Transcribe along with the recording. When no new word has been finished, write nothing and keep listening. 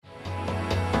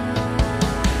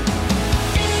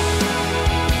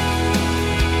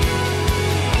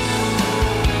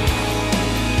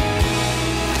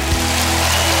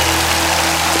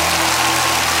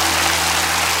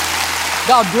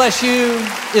God bless you.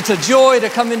 It's a joy to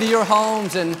come into your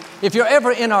homes. And if you're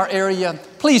ever in our area,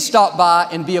 please stop by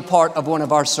and be a part of one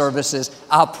of our services.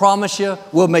 I promise you,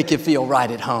 we'll make you feel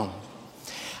right at home.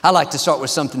 I like to start with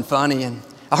something funny. And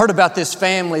I heard about this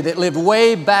family that lived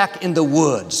way back in the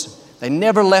woods. They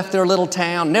never left their little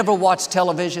town, never watched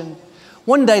television.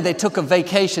 One day they took a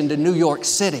vacation to New York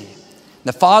City.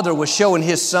 The father was showing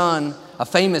his son a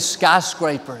famous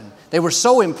skyscraper, and they were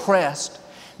so impressed.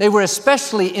 They were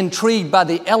especially intrigued by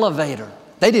the elevator.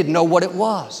 They didn't know what it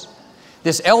was.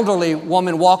 This elderly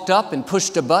woman walked up and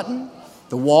pushed a button.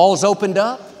 The walls opened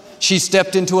up. She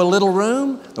stepped into a little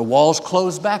room. The walls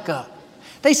closed back up.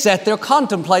 They sat there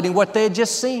contemplating what they had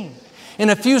just seen. In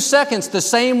a few seconds, the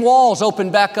same walls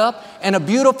opened back up, and a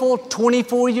beautiful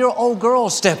 24-year-old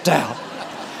girl stepped out.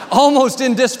 Almost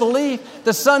in disbelief,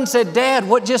 the son said, "Dad,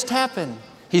 what just happened?"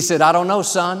 He said, "I don't know,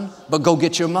 son, but go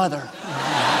get your mother."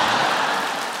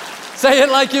 Say it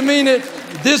like you mean it.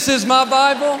 This is my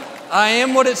Bible. I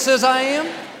am what it says I am.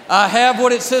 I have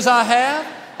what it says I have.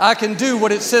 I can do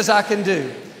what it says I can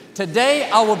do. Today,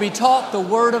 I will be taught the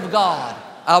Word of God.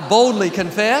 I boldly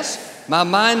confess. My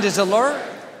mind is alert.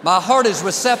 My heart is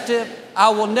receptive. I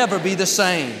will never be the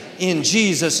same. In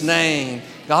Jesus' name,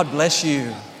 God bless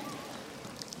you.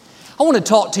 I want to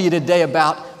talk to you today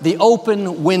about the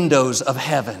open windows of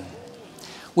heaven.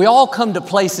 We all come to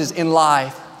places in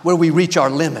life where we reach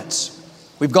our limits.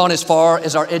 We've gone as far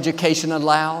as our education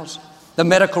allows. The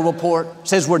medical report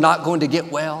says we're not going to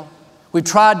get well. We've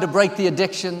tried to break the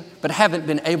addiction, but haven't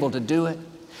been able to do it.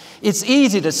 It's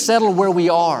easy to settle where we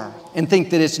are and think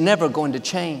that it's never going to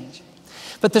change.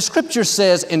 But the scripture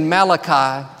says in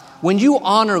Malachi, when you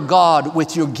honor God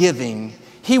with your giving,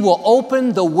 He will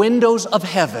open the windows of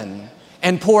heaven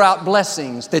and pour out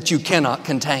blessings that you cannot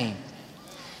contain.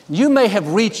 You may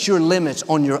have reached your limits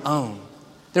on your own.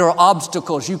 There are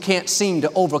obstacles you can't seem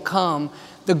to overcome.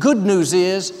 The good news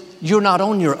is you're not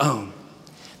on your own.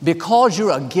 Because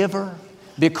you're a giver,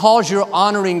 because you're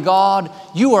honoring God,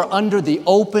 you are under the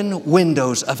open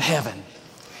windows of heaven.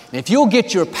 And if you'll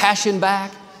get your passion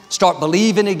back, start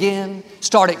believing again,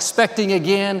 start expecting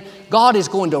again, God is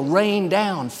going to rain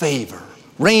down favor,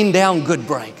 rain down good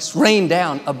breaks, rain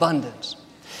down abundance.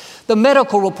 The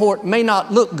medical report may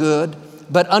not look good,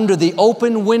 but under the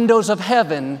open windows of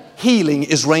heaven, healing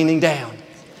is raining down.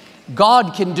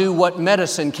 God can do what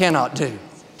medicine cannot do.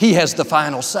 He has the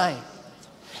final say.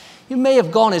 You may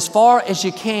have gone as far as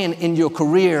you can in your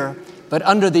career, but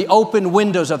under the open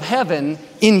windows of heaven,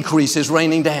 increase is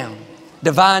raining down.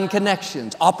 Divine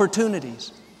connections,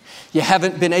 opportunities. You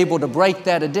haven't been able to break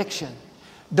that addiction.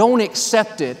 Don't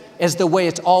accept it as the way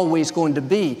it's always going to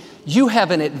be. You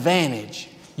have an advantage.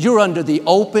 You're under the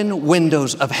open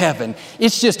windows of heaven.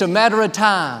 It's just a matter of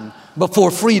time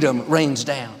before freedom rains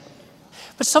down.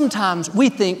 But sometimes we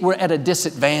think we're at a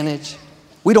disadvantage.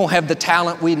 We don't have the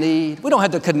talent we need. We don't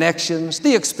have the connections,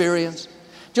 the experience.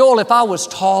 Joel, if I was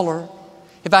taller,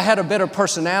 if I had a better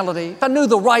personality, if I knew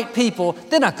the right people,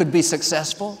 then I could be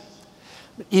successful.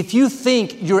 If you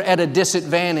think you're at a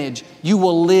disadvantage, you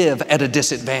will live at a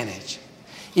disadvantage.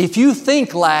 If you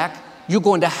think lack, you're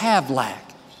going to have lack.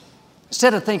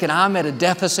 Instead of thinking I'm at a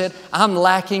deficit, I'm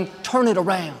lacking, turn it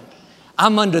around.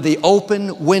 I'm under the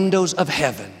open windows of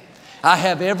heaven. I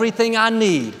have everything I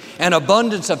need, an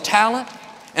abundance of talent,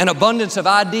 an abundance of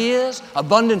ideas,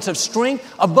 abundance of strength,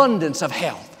 abundance of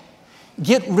health.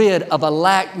 Get rid of a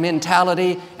lack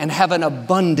mentality and have an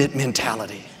abundant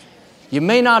mentality. You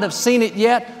may not have seen it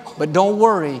yet, but don't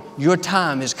worry, your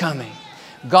time is coming.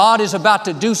 God is about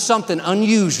to do something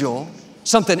unusual,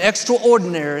 something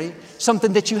extraordinary,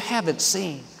 something that you haven't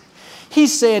seen. He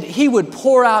said He would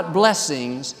pour out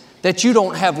blessings that you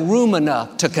don't have room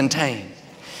enough to contain.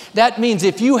 That means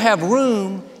if you have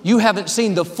room, you haven't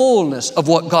seen the fullness of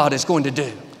what God is going to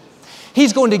do.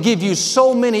 He's going to give you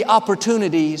so many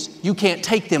opportunities, you can't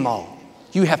take them all.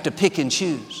 You have to pick and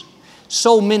choose.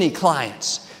 So many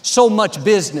clients, so much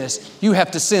business, you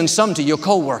have to send some to your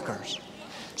coworkers.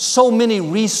 So many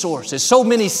resources, so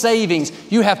many savings,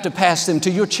 you have to pass them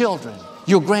to your children,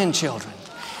 your grandchildren.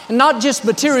 And not just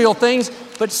material things,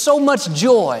 but so much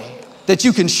joy that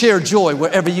you can share joy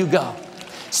wherever you go.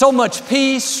 So much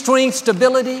peace, strength,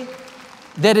 stability,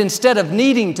 that instead of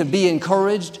needing to be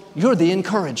encouraged, you're the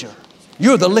encourager.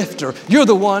 You're the lifter. You're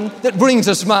the one that brings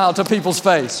a smile to people's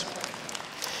face.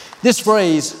 This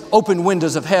phrase, open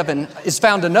windows of heaven, is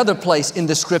found another place in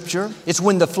the scripture. It's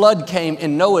when the flood came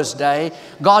in Noah's day.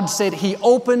 God said He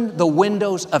opened the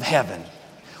windows of heaven.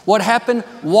 What happened?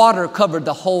 Water covered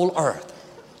the whole earth.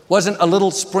 Wasn't a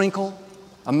little sprinkle,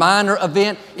 a minor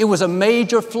event. It was a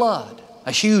major flood,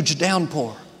 a huge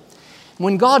downpour.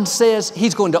 When God says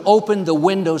He's going to open the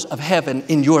windows of heaven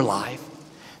in your life,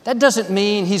 that doesn't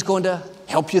mean He's going to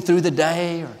help you through the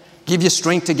day or give you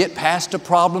strength to get past a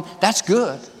problem. That's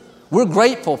good. We're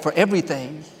grateful for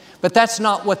everything. But that's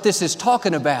not what this is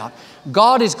talking about.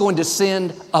 God is going to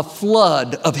send a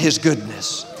flood of His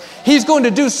goodness. He's going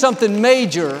to do something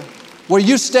major where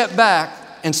you step back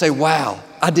and say, wow,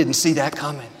 I didn't see that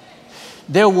coming.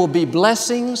 There will be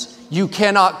blessings you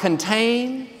cannot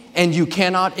contain and you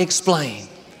cannot explain.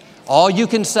 All you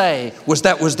can say was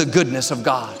that was the goodness of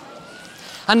God.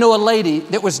 I know a lady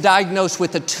that was diagnosed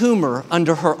with a tumor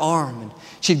under her arm. And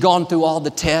she'd gone through all the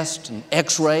tests and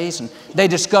x-rays, and they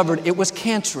discovered it was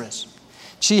cancerous.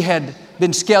 She had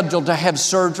been scheduled to have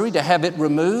surgery to have it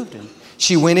removed. And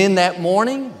she went in that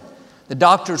morning. The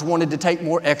doctors wanted to take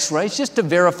more x-rays just to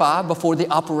verify before the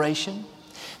operation.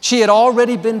 She had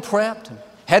already been prepped, and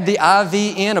had the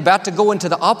IV in, about to go into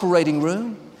the operating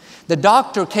room. The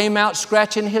doctor came out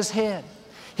scratching his head.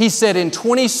 He said, in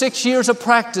 26 years of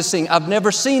practicing, I've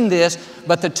never seen this,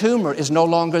 but the tumor is no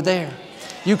longer there.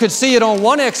 You could see it on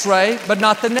one x-ray, but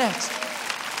not the next.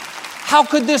 How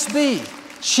could this be?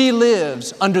 She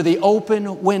lives under the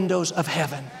open windows of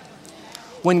heaven.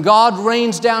 When God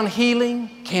rains down healing,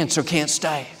 cancer can't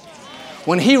stay.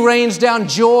 When He rains down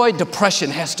joy, depression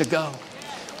has to go.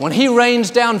 When He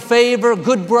rains down favor,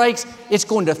 good breaks, it's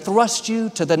going to thrust you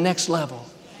to the next level.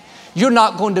 You're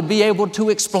not going to be able to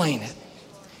explain it.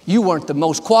 You weren't the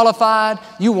most qualified.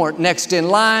 You weren't next in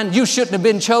line. You shouldn't have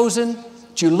been chosen.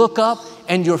 But you look up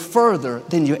and you're further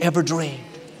than you ever dreamed.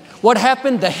 What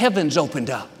happened? The heavens opened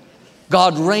up.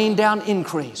 God rained down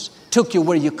increase, took you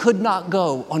where you could not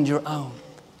go on your own.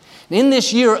 In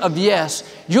this year of yes,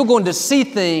 you're going to see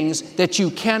things that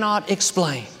you cannot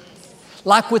explain.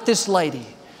 Like with this lady,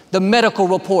 the medical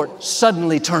report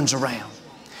suddenly turns around.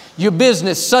 Your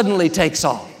business suddenly takes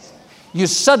off. You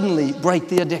suddenly break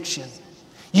the addiction.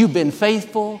 You've been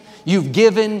faithful, you've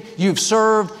given, you've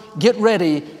served. Get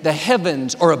ready, the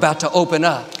heavens are about to open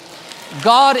up.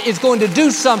 God is going to do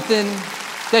something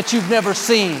that you've never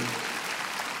seen.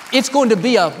 It's going to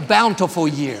be a bountiful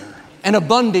year, an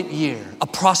abundant year, a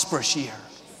prosperous year.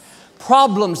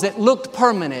 Problems that looked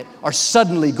permanent are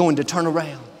suddenly going to turn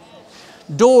around.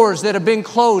 Doors that have been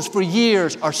closed for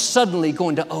years are suddenly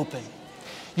going to open.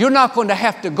 You're not going to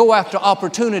have to go after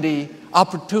opportunity.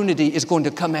 Opportunity is going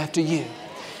to come after you.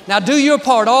 Now do your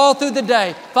part all through the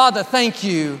day. Father, thank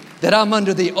you that I'm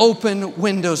under the open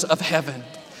windows of heaven.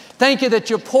 Thank you that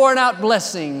you're pouring out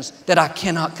blessings that I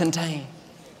cannot contain.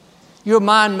 Your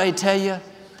mind may tell you,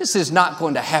 this is not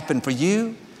going to happen for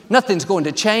you. Nothing's going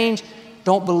to change.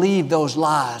 Don't believe those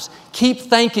lies. Keep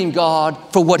thanking God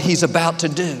for what He's about to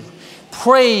do.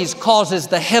 Praise causes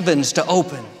the heavens to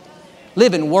open.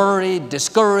 Living worried,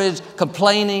 discouraged,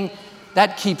 complaining,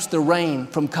 that keeps the rain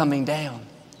from coming down.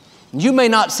 You may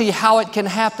not see how it can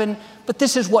happen, but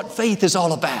this is what faith is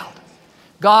all about.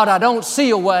 God, I don't see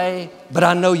a way, but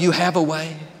I know you have a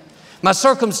way. My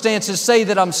circumstances say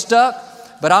that I'm stuck,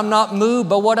 but I'm not moved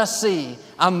by what I see.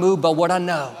 I'm moved by what I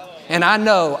know. And I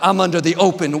know I'm under the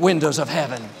open windows of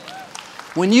heaven.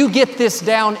 When you get this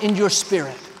down in your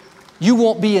spirit, you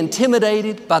won't be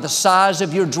intimidated by the size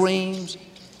of your dreams.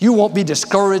 You won't be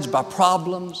discouraged by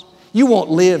problems. You won't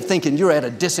live thinking you're at a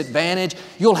disadvantage.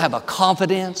 You'll have a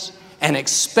confidence, an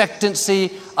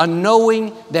expectancy, a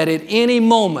knowing that at any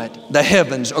moment the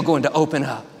heavens are going to open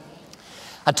up.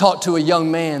 I talked to a young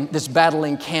man that's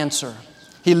battling cancer.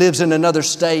 He lives in another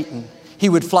state, and he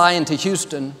would fly into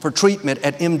Houston for treatment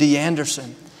at MD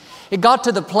Anderson. It got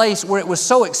to the place where it was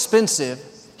so expensive,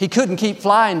 he couldn't keep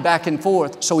flying back and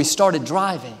forth, so he started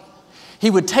driving. He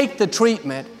would take the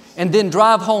treatment and then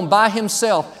drive home by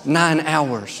himself 9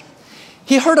 hours.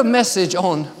 He heard a message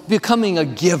on becoming a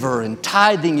giver and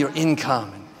tithing your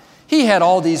income. He had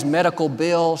all these medical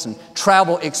bills and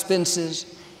travel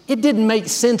expenses. It didn't make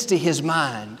sense to his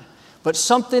mind, but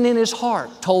something in his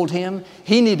heart told him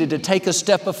he needed to take a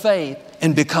step of faith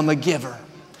and become a giver.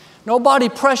 Nobody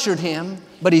pressured him,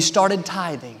 but he started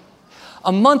tithing.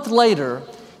 A month later,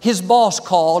 his boss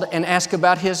called and asked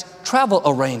about his travel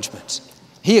arrangements.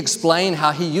 He explained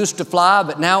how he used to fly,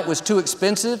 but now it was too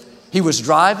expensive. He was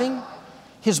driving.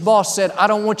 His boss said, I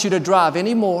don't want you to drive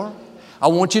anymore. I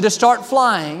want you to start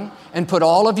flying and put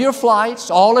all of your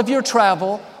flights, all of your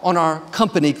travel on our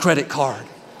company credit card.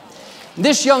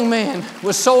 This young man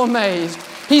was so amazed.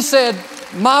 He said,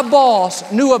 my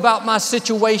boss knew about my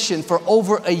situation for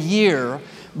over a year,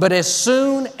 but as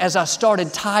soon as I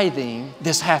started tithing,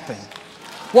 this happened.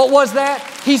 What was that?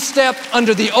 He stepped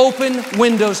under the open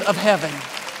windows of heaven.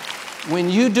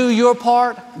 When you do your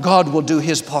part, God will do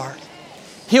His part.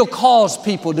 He'll cause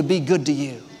people to be good to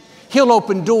you. He'll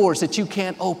open doors that you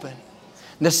can't open.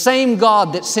 The same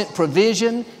God that sent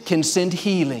provision can send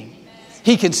healing.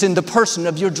 He can send the person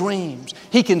of your dreams.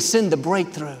 He can send the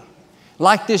breakthrough.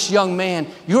 Like this young man,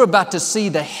 you're about to see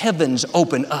the heavens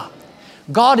open up.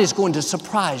 God is going to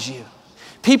surprise you.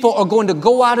 People are going to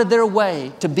go out of their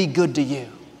way to be good to you.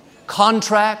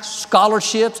 Contracts,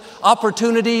 scholarships,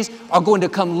 opportunities are going to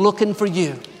come looking for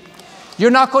you.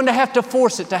 You're not going to have to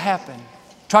force it to happen.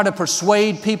 Try to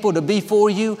persuade people to be for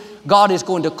you. God is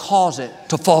going to cause it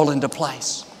to fall into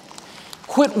place.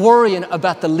 Quit worrying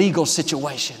about the legal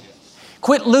situation.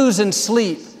 Quit losing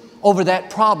sleep over that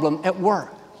problem at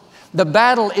work. The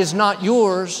battle is not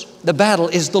yours. The battle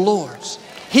is the Lord's.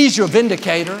 He's your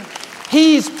vindicator.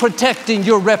 He's protecting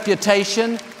your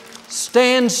reputation.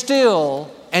 Stand still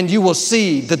and you will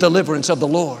see the deliverance of the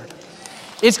Lord.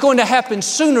 It's going to happen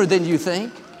sooner than you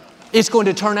think. It's going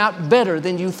to turn out better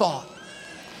than you thought.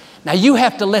 Now you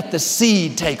have to let the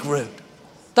seed take root.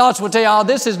 Thoughts will tell you, oh,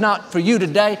 this is not for you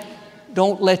today.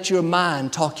 Don't let your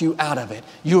mind talk you out of it.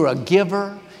 You're a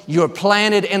giver. You're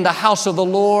planted in the house of the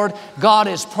Lord. God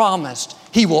has promised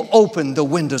He will open the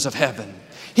windows of heaven.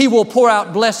 He will pour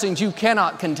out blessings you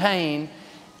cannot contain.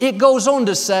 It goes on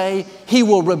to say, He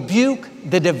will rebuke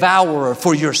the devourer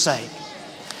for your sake.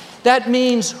 That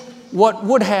means what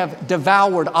would have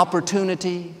devoured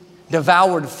opportunity,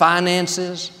 devoured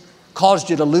finances, caused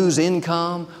you to lose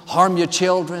income, harm your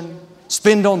children,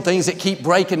 spend on things that keep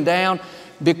breaking down.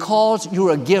 Because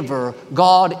you're a giver,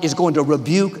 God is going to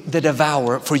rebuke the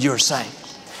devourer for your sake.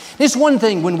 It's one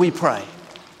thing when we pray.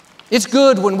 It's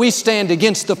good when we stand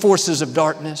against the forces of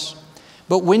darkness.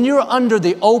 But when you're under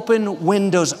the open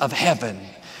windows of heaven,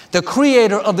 the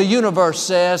Creator of the universe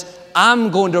says, I'm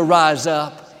going to rise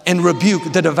up and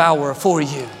rebuke the devourer for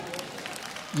you.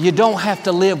 You don't have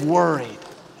to live worried,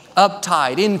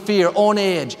 uptight, in fear, on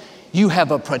edge. You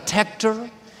have a protector.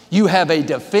 You have a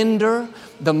defender.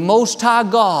 The Most High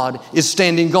God is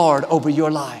standing guard over your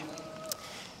life.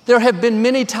 There have been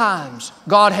many times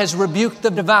God has rebuked the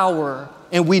devourer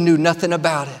and we knew nothing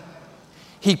about it.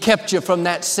 He kept you from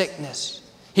that sickness.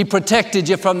 He protected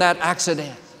you from that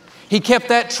accident. He kept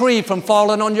that tree from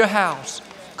falling on your house,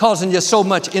 causing you so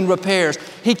much in repairs.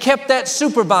 He kept that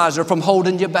supervisor from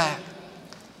holding you back.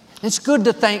 It's good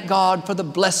to thank God for the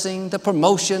blessing, the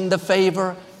promotion, the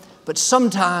favor. But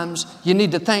sometimes you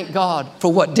need to thank God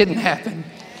for what didn't happen.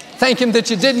 Thank Him that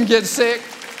you didn't get sick.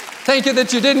 Thank Him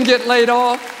that you didn't get laid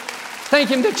off. Thank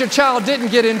Him that your child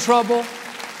didn't get in trouble.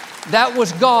 That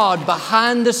was God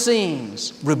behind the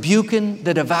scenes rebuking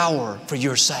the devourer for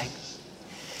your sake.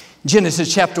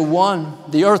 Genesis chapter 1,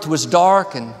 the earth was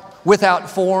dark and without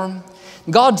form.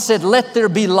 God said, let there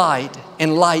be light,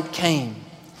 and light came.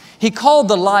 He called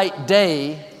the light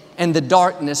day and the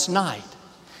darkness night.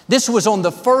 This was on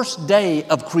the first day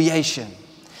of creation.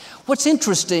 What's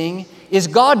interesting is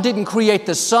God didn't create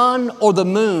the sun or the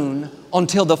moon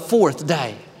until the fourth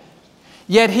day.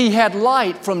 Yet He had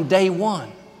light from day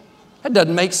one. That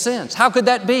doesn't make sense. How could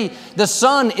that be? The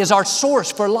sun is our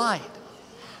source for light.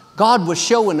 God was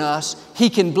showing us He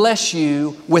can bless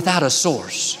you without a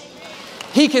source.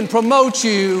 He can promote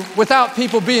you without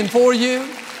people being for you.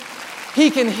 He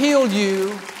can heal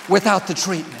you without the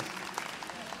treatment.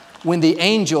 When the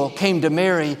angel came to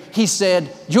Mary, he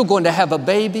said, you're going to have a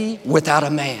baby without a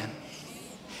man.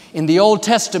 In the Old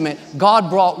Testament, God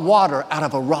brought water out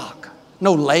of a rock.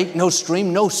 No lake, no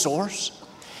stream, no source.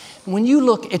 When you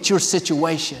look at your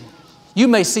situation, you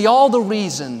may see all the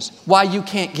reasons why you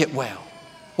can't get well,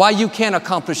 why you can't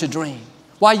accomplish a dream,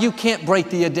 why you can't break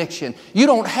the addiction. You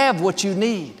don't have what you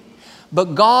need.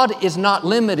 But God is not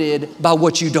limited by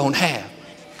what you don't have.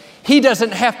 He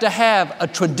doesn't have to have a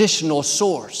traditional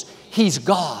source. He's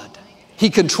God. He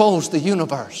controls the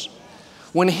universe.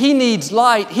 When He needs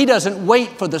light, He doesn't wait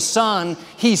for the sun.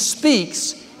 He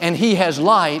speaks and He has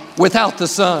light without the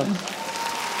sun.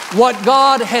 What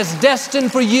God has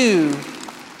destined for you,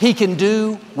 He can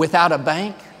do without a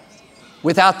bank,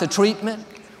 without the treatment,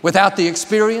 without the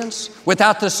experience,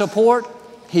 without the support.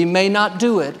 He may not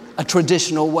do it a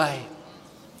traditional way.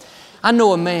 I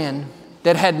know a man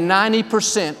that had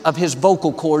 90% of his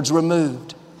vocal cords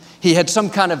removed. He had some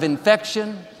kind of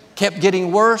infection, kept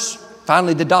getting worse.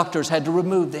 Finally, the doctors had to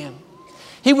remove them.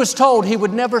 He was told he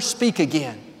would never speak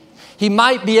again. He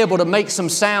might be able to make some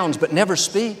sounds, but never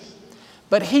speak.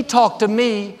 But he talked to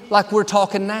me like we're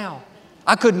talking now.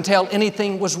 I couldn't tell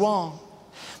anything was wrong.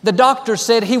 The doctor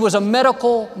said he was a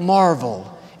medical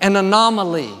marvel, an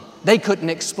anomaly. They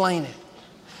couldn't explain it.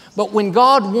 But when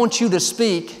God wants you to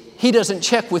speak, He doesn't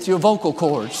check with your vocal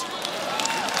cords.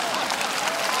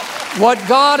 What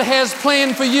God has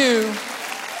planned for you,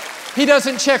 He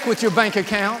doesn't check with your bank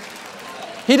account.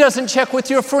 He doesn't check with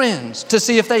your friends to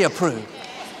see if they approve.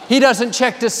 He doesn't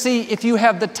check to see if you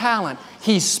have the talent.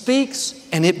 He speaks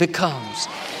and it becomes.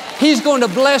 He's going to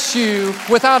bless you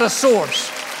without a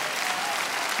source.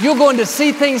 You're going to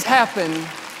see things happen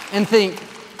and think,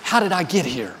 how did I get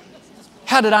here?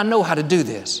 How did I know how to do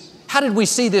this? How did we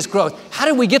see this growth? How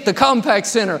did we get the Compact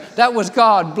Center? That was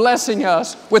God blessing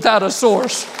us without a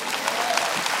source.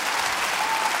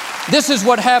 This is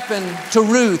what happened to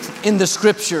Ruth in the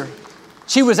scripture.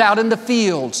 She was out in the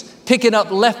fields picking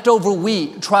up leftover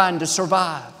wheat, trying to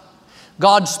survive.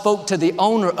 God spoke to the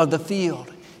owner of the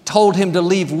field, told him to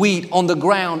leave wheat on the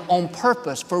ground on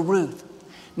purpose for Ruth.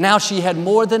 Now she had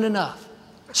more than enough.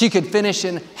 She could finish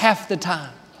in half the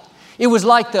time. It was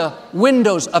like the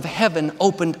windows of heaven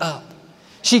opened up.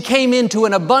 She came into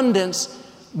an abundance,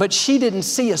 but she didn't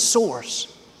see a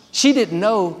source. She didn't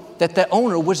know that the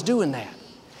owner was doing that.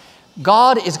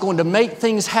 God is going to make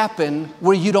things happen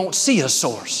where you don't see a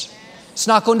source. It's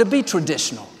not going to be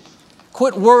traditional.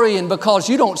 Quit worrying because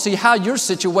you don't see how your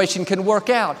situation can work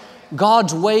out.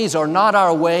 God's ways are not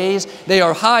our ways. They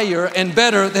are higher and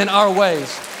better than our ways.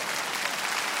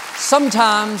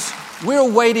 Sometimes we're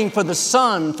waiting for the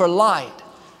sun for light.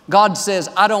 God says,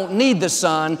 I don't need the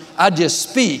sun. I just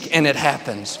speak and it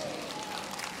happens.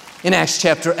 In Acts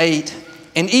chapter 8,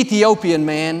 an Ethiopian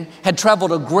man had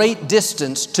traveled a great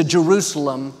distance to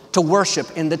Jerusalem to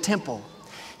worship in the temple.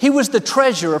 He was the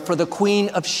treasurer for the Queen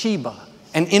of Sheba,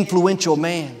 an influential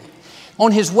man.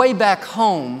 On his way back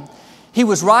home, he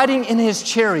was riding in his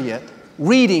chariot,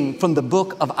 reading from the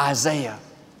book of Isaiah.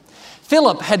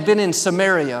 Philip had been in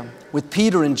Samaria with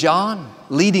Peter and John,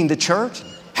 leading the church,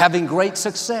 having great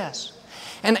success.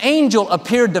 An angel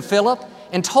appeared to Philip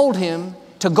and told him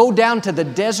to go down to the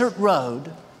desert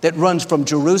road that runs from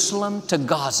Jerusalem to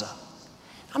Gaza.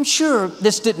 I'm sure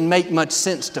this didn't make much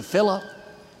sense to Philip.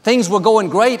 Things were going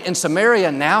great in Samaria,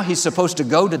 and now he's supposed to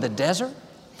go to the desert.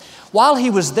 While he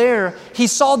was there, he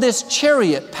saw this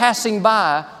chariot passing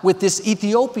by with this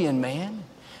Ethiopian man.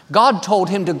 God told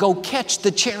him to go catch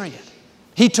the chariot.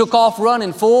 He took off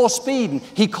running full speed and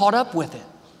he caught up with it.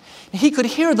 He could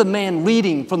hear the man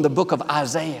reading from the book of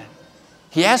Isaiah.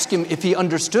 He asked him if he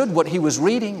understood what he was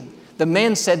reading. The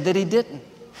man said that he didn't.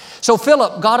 So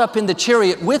Philip got up in the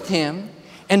chariot with him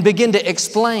and began to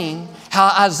explain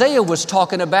how Isaiah was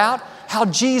talking about how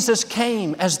Jesus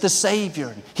came as the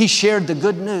Savior. He shared the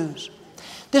good news.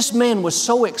 This man was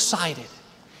so excited.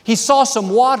 He saw some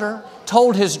water,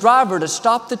 told his driver to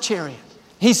stop the chariot.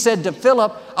 He said to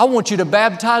Philip, I want you to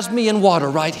baptize me in water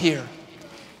right here.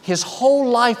 His whole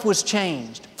life was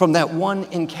changed from that one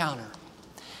encounter.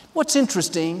 What's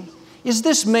interesting is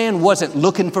this man wasn't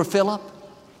looking for Philip.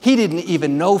 He didn't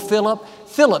even know Philip.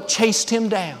 Philip chased him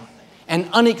down. An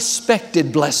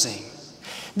unexpected blessing.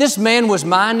 This man was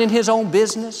minding his own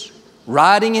business,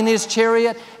 riding in his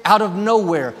chariot. Out of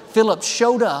nowhere, Philip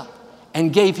showed up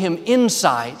and gave him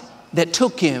insight that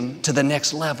took him to the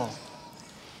next level.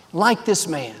 Like this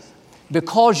man,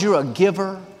 because you're a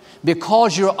giver,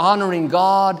 because you're honoring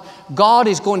God, God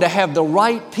is going to have the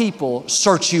right people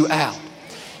search you out.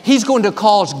 He's going to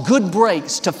cause good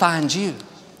breaks to find you.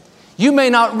 You may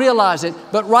not realize it,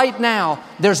 but right now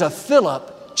there's a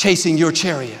Philip chasing your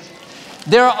chariot.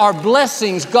 There are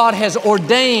blessings God has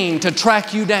ordained to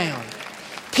track you down.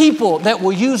 People that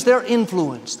will use their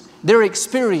influence, their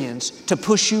experience to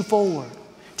push you forward,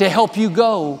 to help you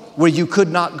go where you could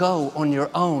not go on your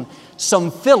own.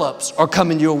 Some Philips are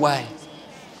coming your way.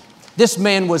 This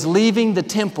man was leaving the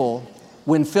temple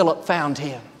when Philip found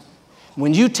him.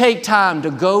 When you take time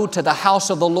to go to the house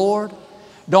of the Lord,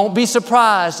 don't be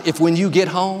surprised if when you get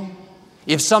home,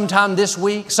 if sometime this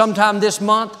week, sometime this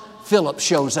month, Philip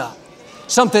shows up.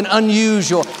 Something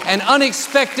unusual, an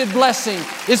unexpected blessing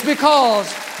is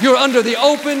because you're under the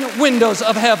open windows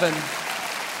of heaven.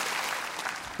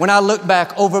 When I look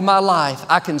back over my life,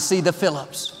 I can see the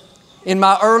Philips. In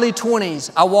my early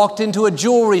 20s, I walked into a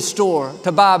jewelry store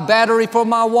to buy a battery for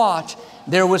my watch.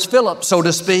 There was Philip, so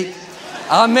to speak.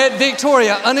 I met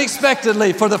Victoria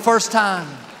unexpectedly for the first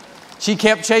time. She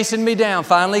kept chasing me down,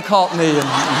 finally caught me.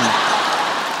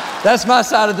 That's my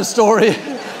side of the story.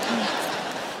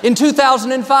 In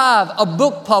 2005, a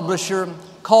book publisher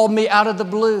called me out of the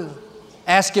blue,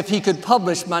 asked if he could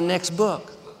publish my next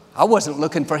book. I wasn't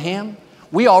looking for him.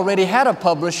 We already had a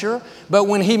publisher, but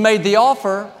when he made the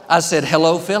offer, I said,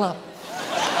 hello, Philip.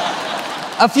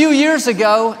 A few years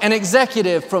ago, an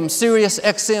executive from Sirius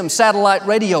XM satellite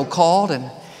radio called and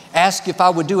asked if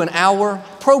I would do an hour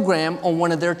program on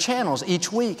one of their channels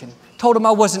each week, and told him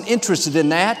I wasn't interested in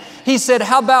that. He said,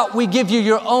 how about we give you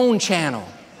your own channel?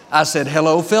 I said,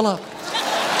 hello, Philip.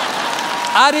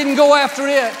 I didn't go after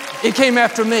it. It came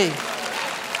after me.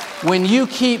 When you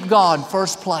keep God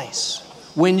first place,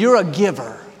 when you're a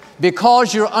giver,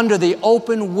 because you're under the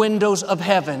open windows of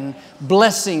heaven,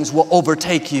 blessings will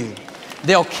overtake you.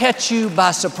 They'll catch you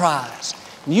by surprise.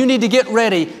 You need to get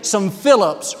ready. Some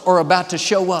Philips are about to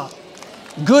show up.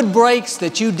 Good breaks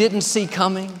that you didn't see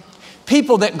coming.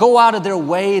 People that go out of their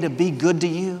way to be good to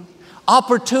you.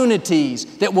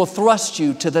 Opportunities that will thrust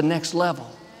you to the next level.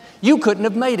 You couldn't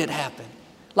have made it happen.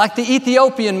 Like the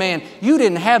Ethiopian man, you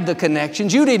didn't have the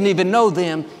connections. You didn't even know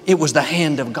them. It was the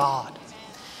hand of God.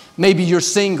 Maybe you're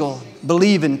single,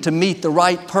 believing to meet the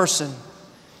right person.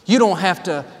 You don't have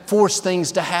to force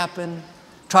things to happen.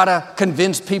 Try to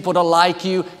convince people to like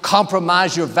you,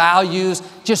 compromise your values.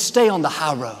 Just stay on the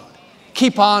high road.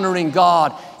 Keep honoring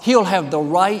God. He'll have the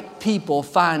right people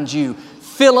find you.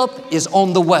 Philip is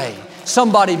on the way.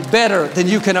 Somebody better than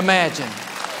you can imagine.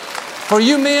 For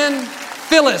you men,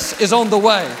 Phyllis is on the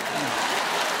way.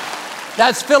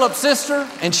 That's Philip's sister,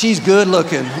 and she's good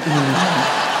looking.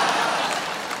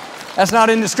 That's not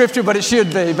in the scripture, but it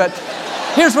should be. But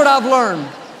here's what I've learned.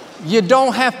 You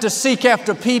don't have to seek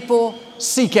after people,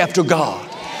 seek after God.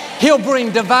 He'll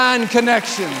bring divine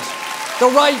connections, the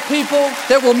right people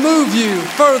that will move you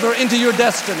further into your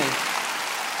destiny.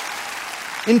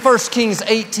 In 1 Kings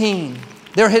 18,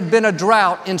 there had been a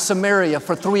drought in Samaria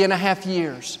for 3.5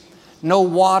 years. No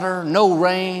water, no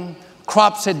rain,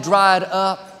 crops had dried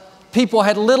up. People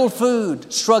had little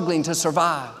food, struggling to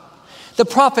survive. The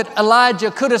prophet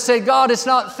Elijah could have said, God, it's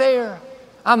not fair.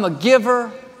 I'm a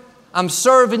giver. I'm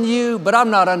serving you, but I'm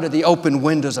not under the open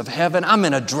windows of heaven. I'm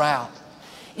in a drought.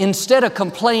 Instead of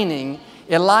complaining,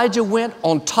 Elijah went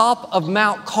on top of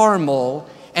Mount Carmel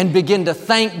and began to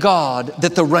thank God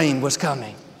that the rain was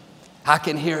coming. I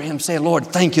can hear him say, Lord,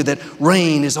 thank you that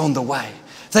rain is on the way.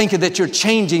 Thank you that you're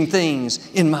changing things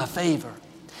in my favor.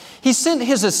 He sent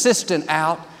his assistant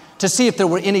out to see if there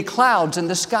were any clouds in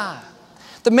the sky.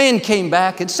 The man came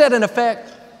back and said, in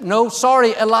effect, no,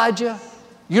 sorry, Elijah,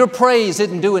 your praise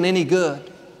isn't doing any good.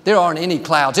 There aren't any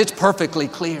clouds. It's perfectly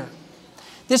clear.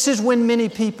 This is when many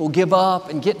people give up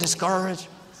and get discouraged.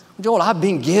 Joel, I've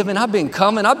been giving, I've been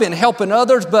coming, I've been helping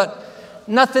others, but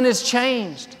nothing has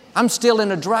changed. I'm still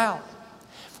in a drought.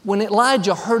 When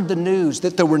Elijah heard the news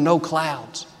that there were no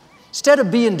clouds, instead of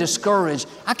being discouraged,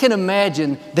 I can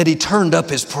imagine that he turned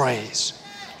up his praise.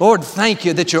 Lord, thank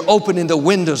you that you're opening the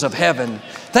windows of heaven.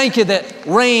 Thank you that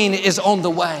rain is on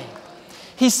the way.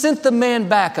 He sent the man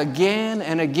back again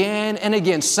and again and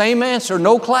again. Same answer,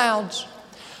 no clouds.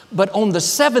 But on the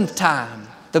 7th time,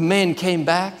 the man came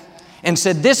back and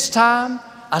said, this time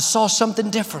I saw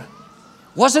something different.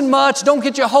 Wasn't much, don't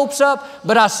get your hopes up,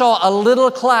 but I saw a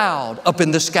little cloud up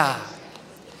in the sky.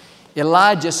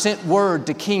 Elijah sent word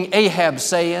to King Ahab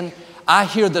saying, I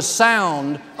hear the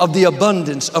sound of the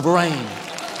abundance of rain.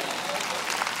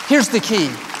 Here's the key.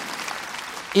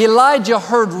 Elijah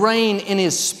heard rain in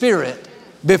his spirit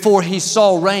before he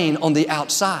saw rain on the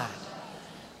outside.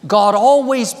 God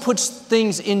always puts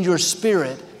things in your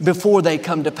spirit before they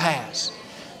come to pass.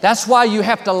 That's why you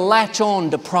have to latch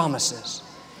on to promises.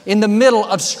 In the middle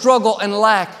of struggle and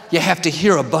lack, you have to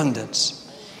hear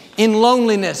abundance. In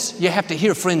loneliness, you have to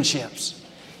hear friendships.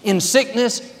 In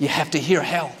sickness, you have to hear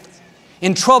health.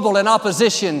 In trouble and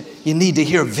opposition, you need to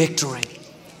hear victory.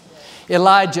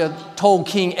 Elijah told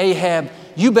King Ahab,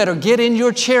 you better get in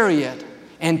your chariot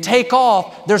and take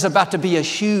off. There's about to be a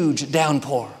huge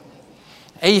downpour.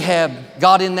 Ahab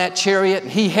got in that chariot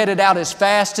and he headed out as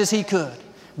fast as he could.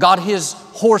 Got his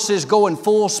horses going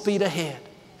full speed ahead.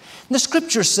 The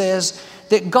scripture says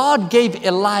that God gave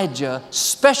Elijah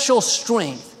special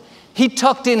strength. He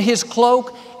tucked in his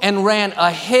cloak and ran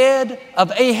ahead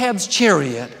of Ahab's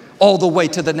chariot all the way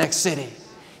to the next city.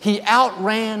 He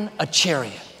outran a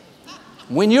chariot.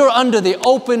 When you're under the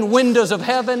open windows of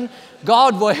heaven,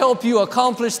 God will help you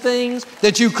accomplish things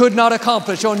that you could not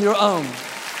accomplish on your own.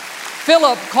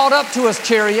 Philip caught up to his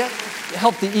chariot to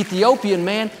help the Ethiopian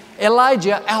man.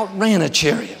 Elijah outran a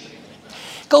chariot.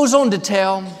 Goes on to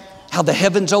tell how the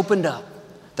heavens opened up.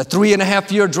 The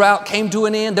 3.5-year drought came to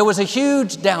an end. There was a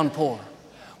huge downpour.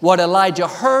 What Elijah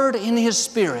heard in his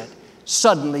spirit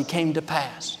suddenly came to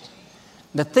pass.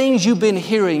 The things you've been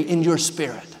hearing in your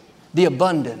spirit, the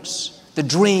abundance, the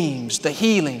dreams, the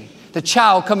healing, the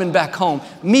child coming back home,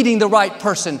 meeting the right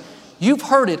person, you've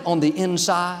heard it on the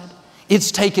inside.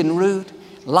 It's taken root.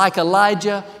 Like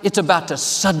Elijah, it's about to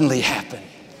suddenly happen.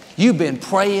 You've been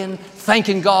praying,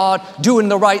 thanking God, doing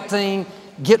the right thing.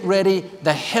 Get ready,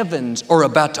 the heavens are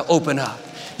about to open up.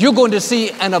 You're going to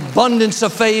see an abundance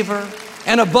of favor,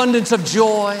 an abundance of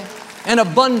joy, an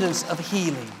abundance of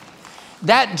healing.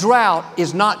 That drought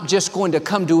is not just going to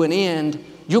come to an end,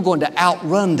 you're going to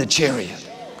outrun the chariot.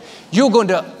 You're going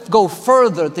to go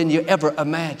further than you ever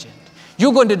imagined.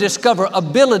 You're going to discover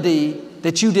ability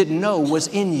that you didn't know was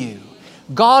in you.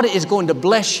 God is going to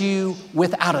bless you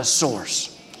without a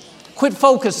source. Quit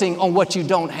focusing on what you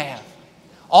don't have.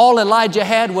 All Elijah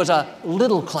had was a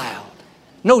little cloud.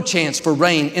 No chance for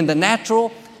rain in the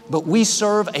natural, but we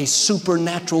serve a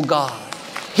supernatural God.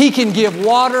 He can give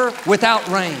water without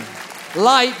rain,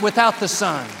 light without the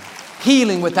sun,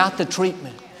 healing without the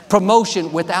treatment,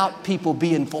 promotion without people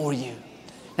being for you.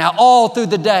 Now, all through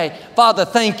the day, Father,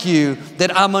 thank you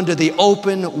that I'm under the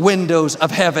open windows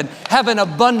of heaven. Have an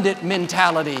abundant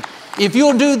mentality. If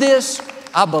you'll do this,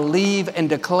 I believe and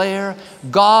declare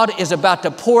God is about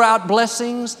to pour out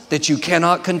blessings that you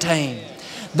cannot contain.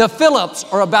 The Phillips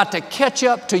are about to catch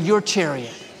up to your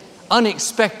chariot.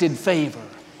 Unexpected favor,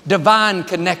 divine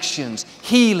connections,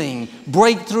 healing,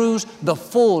 breakthroughs, the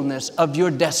fullness of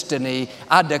your destiny.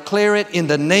 I declare it in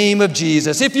the name of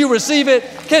Jesus. If you receive it,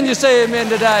 can you say amen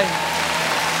today?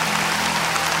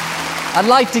 I'd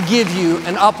like to give you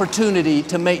an opportunity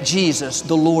to make Jesus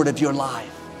the Lord of your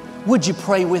life. Would you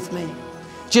pray with me?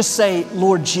 Just say,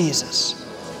 Lord Jesus,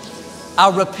 I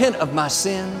repent of my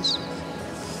sins.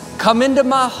 Come into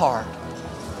my heart.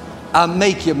 I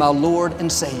make you my Lord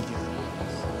and Savior.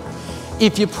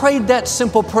 If you prayed that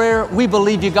simple prayer, we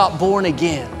believe you got born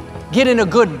again. Get in a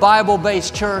good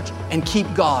Bible-based church and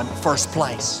keep God first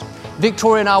place.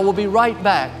 Victoria and I will be right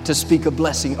back to speak a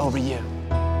blessing over you.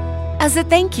 As a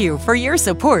thank you for your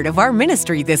support of our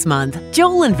ministry this month,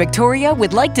 Joel and Victoria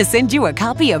would like to send you a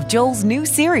copy of Joel's new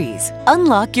series,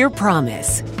 Unlock Your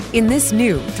Promise. In this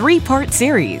new 3-part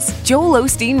series, Joel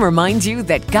Osteen reminds you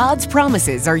that God's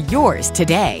promises are yours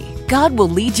today. God will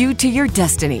lead you to your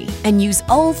destiny and use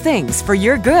all things for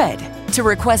your good. To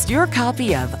request your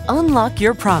copy of Unlock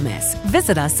Your Promise,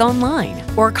 visit us online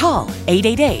or call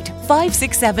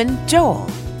 888-567-JOEL.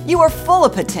 You are full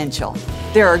of potential.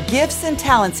 There are gifts and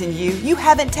talents in you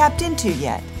haven't tapped into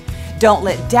yet. Don't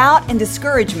let doubt and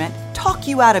discouragement talk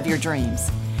you out of your dreams.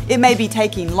 It may be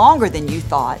taking longer than you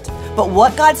thought, but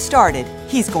what God started,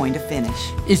 He's going to finish.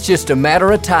 It's just a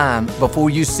matter of time before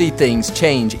you see things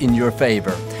change in your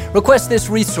favor. Request this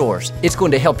resource. It's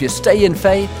going to help you stay in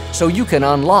faith so you can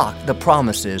unlock the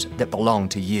promises that belong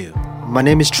to you. My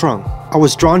name is Trung. I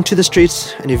was drawn to the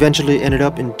streets and eventually ended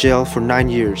up in jail for 9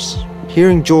 years.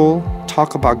 Hearing Joel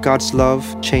talk about God's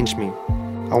love changed me.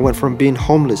 I went from being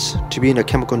homeless to being a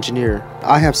chemical engineer.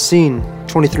 I have seen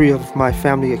 23 of my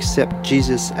family accept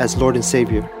Jesus as Lord and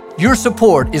Savior. Your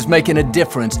support is making a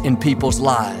difference in people's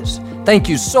lives. Thank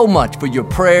you so much for your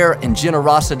prayer and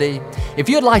generosity. If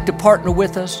you'd like to partner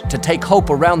with us to take hope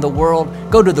around the world,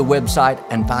 go to the website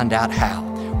and find out how.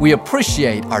 We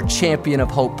appreciate our Champion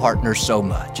of Hope partners so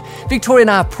much. Victoria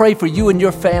and I pray for you and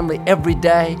your family every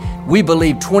day. We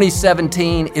believe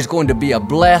 2017 is going to be a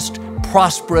blessed,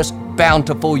 prosperous,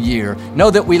 bountiful year.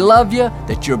 Know that we love you,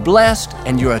 that you're blessed,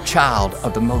 and you're a child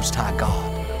of the Most High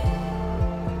God.